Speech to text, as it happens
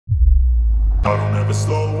I don't ever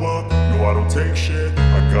slow up, no I don't take shit.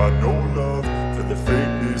 I got no love for the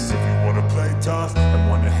fakeness. If you wanna play tough and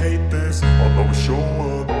wanna hate this, I'll always show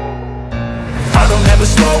up. I don't ever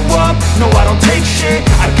slow up, no I don't take shit.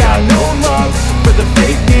 I got no love for the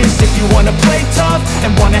fakeness. If you wanna play tough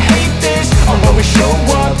and wanna hate this, I'll always show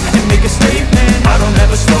up and make a statement. I don't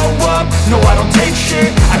ever slow up, no I don't take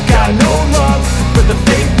shit. I got no love for the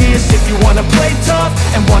fakeness. If you wanna play tough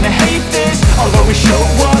and wanna hate this, I'll always show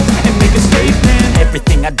up and make a statement.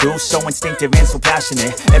 Everything I do so instinctive and so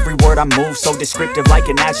passionate. Every word I move so descriptive like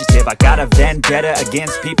an adjective. I got a vendetta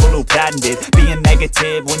against people who patented being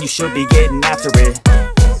negative when you should be getting after it.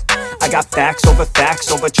 I got facts over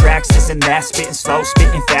tracks, this and that. Spitting slow,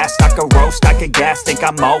 spitting fast. I could roast, I could gas. Think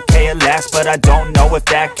I'm okay at last, but I don't know if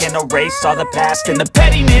that can erase all the past. And the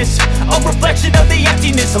pettiness, a reflection of the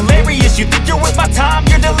emptiness. Hilarious, you think you're worth my time,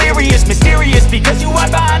 you're delirious. Mysterious, because you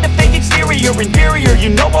hide behind a fake exterior. Inferior, you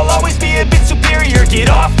know I'll always be a bit superior. Get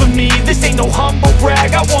off of me, this ain't no humble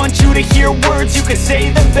brag. I want you to hear words, you can say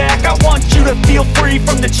them back. I want you to feel free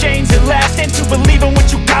from the chains at last, and to believe in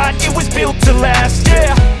what you got, it was built to last,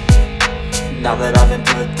 yeah. Now that I've been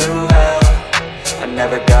put through hell, I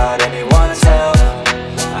never got anyone's help.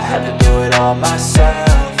 I had to do it all myself.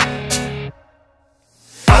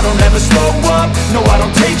 I don't ever slow up, no I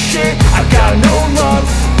don't take shit. I got no love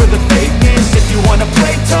for the fakeness. If you wanna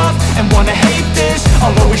play tough and wanna hate this,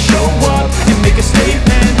 I'll always show up and make a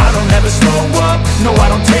statement. I don't ever slow up, no I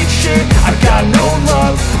don't take shit. I got no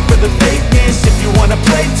love for the fakeness. If you wanna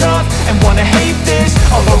play tough and wanna hate this,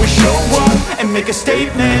 I'll always show up and make a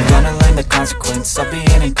statement. Gonna learn the consequence of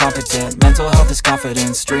being incompetent. Mental health is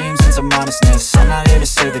confidence, dreams and some honestness. I'm not here to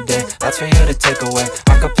save the day, that's for you to take away.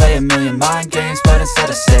 I could play a million mind games, but instead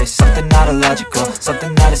I say something not illogical,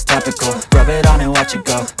 something that is topical. Rub it on and watch it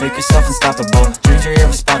go, make yourself unstoppable. Dreams are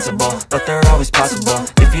irresponsible, but they're always possible.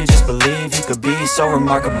 If you just believe, you could be so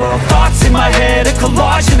remarkable. Thoughts in my head, a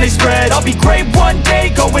collage and they spread. I'll be great one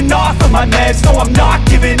day, going off of my meds. No, I'm not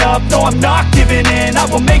giving up, no, I'm not giving in. I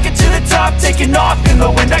will make it to the top, taking off in the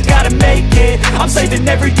wind. I gotta make it, I'm saving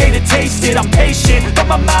every day to taste it. I'm patient, but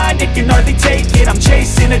my mind, it can hardly take it. I'm